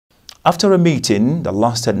After a meeting that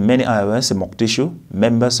lasted many hours in Mogadishu,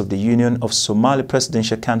 members of the Union of Somali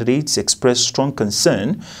presidential candidates expressed strong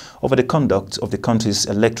concern over the conduct of the country's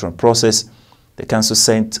electoral process. The council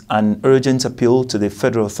sent an urgent appeal to the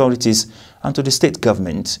federal authorities and to the state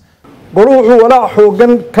government. The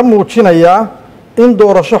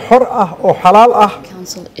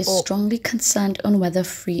council is strongly concerned on whether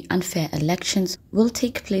free and fair elections will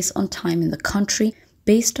take place on time in the country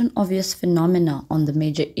based on obvious phenomena on the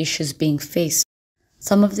major issues being faced.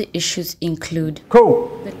 Some of the issues include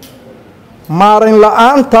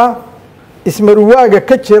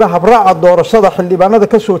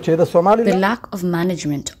the lack of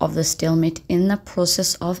management of the stalemate in the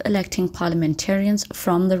process of electing parliamentarians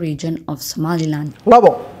from the region of Somaliland.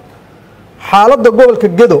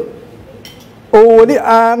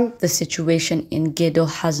 The situation in Gedo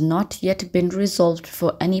has not yet been resolved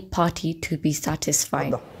for any party to be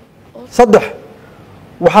satisfied.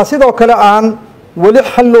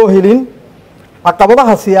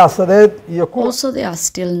 Also, there are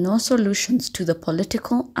still no solutions to the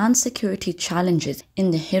political and security challenges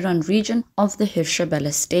in the Hiran region of the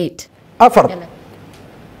Hirshabelle state.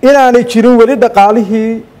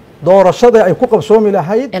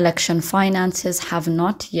 Election finances have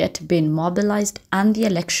not yet been mobilized and the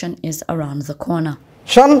election is around the corner.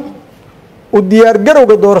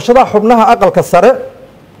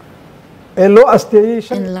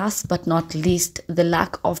 And last but not least, the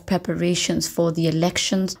lack of preparations for the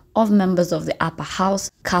elections of members of the upper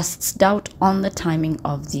house casts doubt on the timing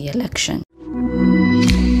of the election.